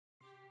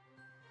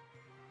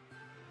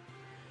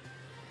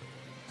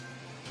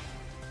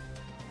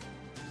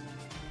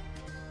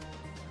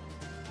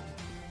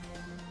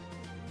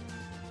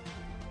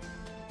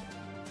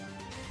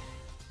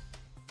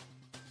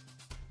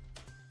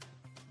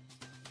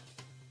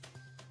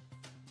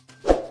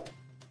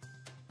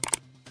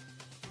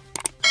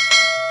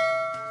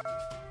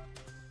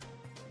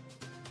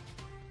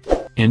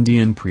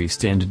Indian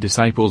priest and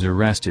disciples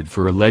arrested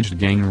for alleged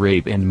gang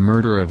rape and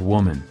murder of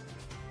woman.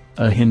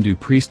 A Hindu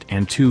priest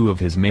and 2 of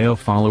his male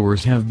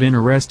followers have been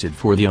arrested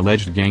for the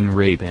alleged gang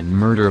rape and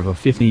murder of a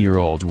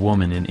 50-year-old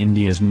woman in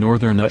India's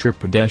northern Uttar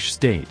Pradesh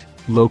state,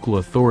 local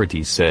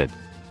authorities said.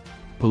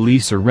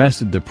 Police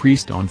arrested the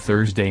priest on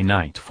Thursday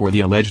night for the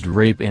alleged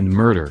rape and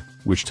murder,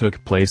 which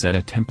took place at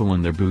a temple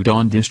in the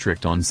Budaun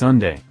district on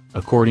Sunday,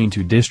 according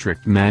to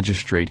District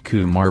Magistrate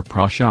Kumar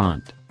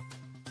Prashant.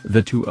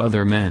 The 2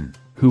 other men,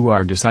 who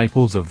are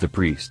disciples of the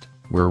priest,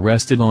 were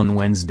arrested on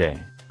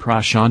Wednesday,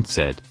 Prashant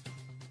said.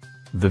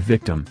 The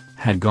victim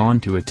had gone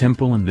to a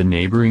temple in the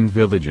neighboring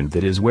village and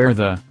that is where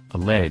the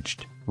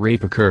alleged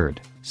rape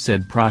occurred,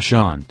 said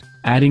Prashant,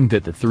 adding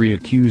that the 3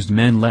 accused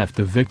men left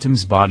the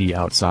victim's body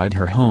outside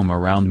her home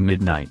around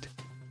midnight.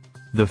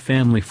 The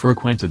family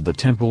frequented the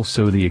temple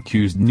so the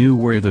accused knew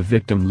where the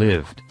victim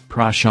lived,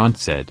 Prashant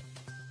said.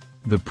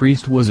 The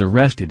priest was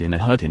arrested in a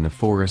hut in the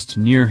forest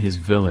near his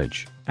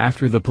village,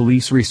 after the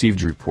police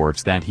received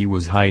reports that he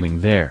was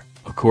hiding there,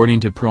 according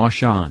to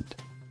Prashant.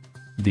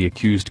 The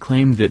accused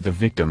claimed that the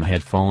victim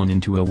had fallen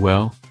into a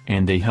well,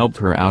 and they helped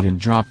her out and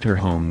dropped her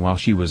home while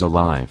she was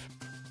alive.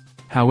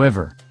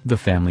 However, the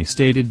family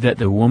stated that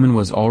the woman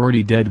was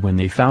already dead when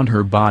they found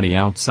her body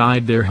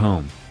outside their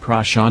home,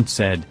 Prashant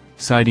said,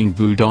 citing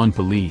Budaun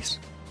police.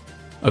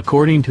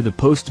 According to the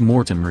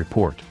post-mortem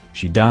report,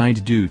 she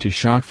died due to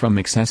shock from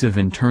excessive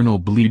internal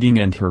bleeding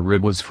and her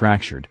rib was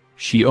fractured.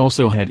 She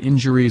also had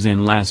injuries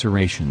and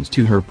lacerations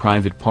to her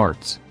private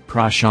parts,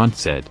 Prashant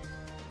said.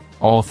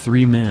 All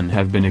 3 men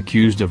have been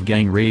accused of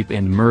gang rape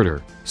and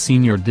murder,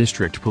 senior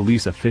district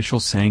police official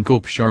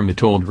Sankalp Sharma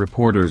told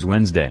reporters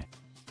Wednesday.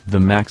 The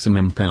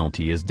maximum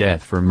penalty is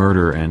death for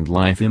murder and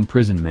life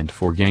imprisonment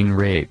for gang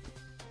rape.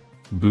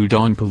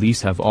 Budaun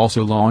police have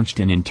also launched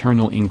an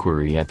internal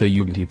inquiry at the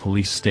Uttar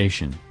police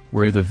station,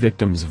 where the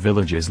victim's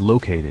village is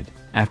located,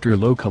 after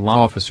local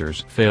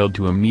officers failed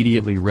to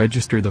immediately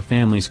register the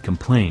family's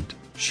complaint,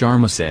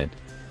 Sharma said.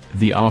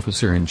 The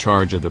officer in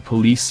charge of the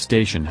police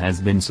station has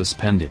been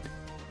suspended.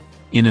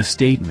 In a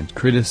statement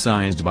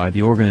criticized by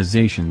the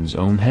organization's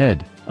own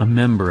head, a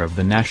member of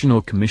the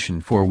National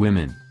Commission for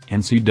Women,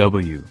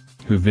 NCW,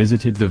 who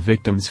visited the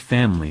victim's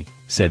family,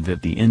 said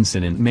that the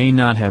incident may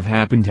not have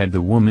happened had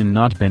the woman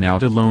not been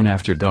out alone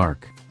after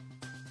dark.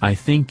 I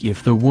think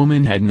if the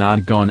woman had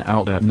not gone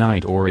out at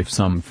night or if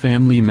some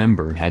family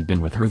member had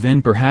been with her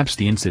then perhaps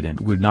the incident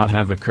would not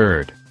have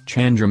occurred,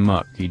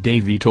 Chandramukhi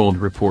Devi told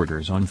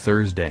reporters on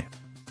Thursday.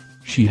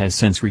 She has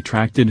since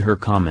retracted her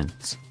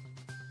comments.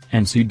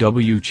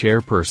 NCW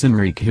chairperson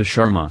Rekha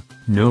Sharma,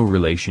 no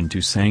relation to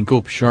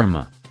Sankalp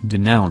Sharma,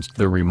 denounced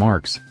the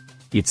remarks.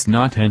 It's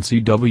not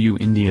NCW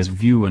India's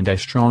view and I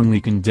strongly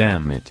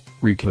condemn it,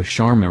 Rekha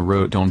Sharma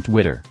wrote on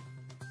Twitter.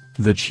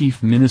 The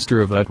Chief Minister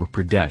of Uttar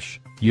Pradesh,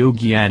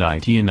 Yogi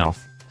Adityanath,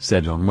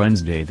 said on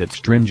Wednesday that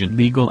stringent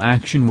legal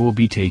action will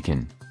be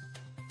taken.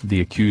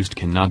 The accused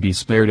cannot be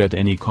spared at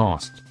any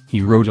cost,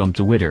 he wrote on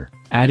Twitter,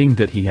 adding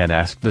that he had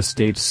asked the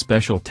state's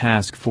special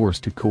task force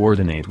to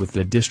coordinate with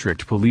the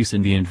district police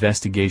in the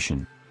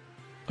investigation.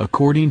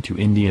 According to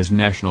India's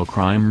National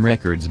Crime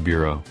Records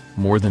Bureau,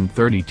 more than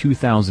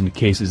 32,000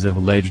 cases of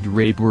alleged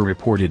rape were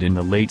reported in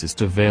the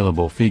latest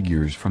available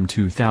figures from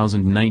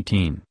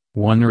 2019,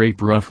 one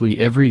rape roughly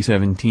every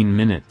 17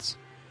 minutes.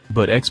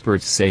 But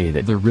experts say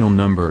that the real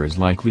number is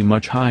likely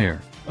much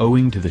higher,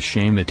 owing to the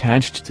shame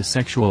attached to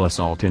sexual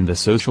assault and the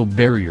social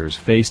barriers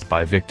faced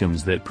by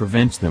victims that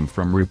prevents them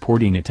from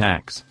reporting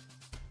attacks.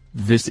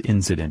 This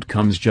incident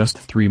comes just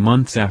 3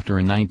 months after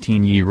a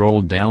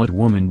 19-year-old Dalit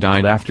woman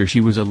died after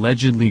she was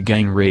allegedly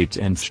gang raped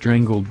and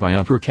strangled by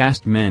upper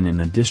caste men in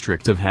the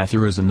district of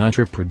Hathras in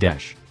Uttar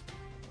Pradesh.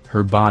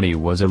 Her body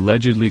was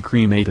allegedly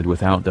cremated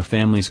without the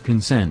family's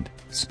consent,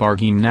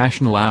 sparking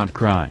national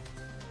outcry.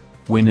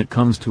 When it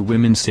comes to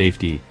women's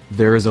safety,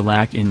 there is a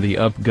lack in the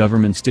UP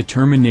government's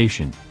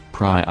determination,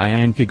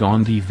 Priyanka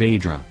Gandhi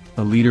Vadra,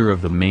 a leader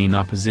of the main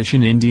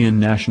opposition Indian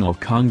National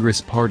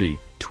Congress Party,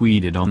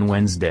 tweeted on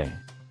Wednesday.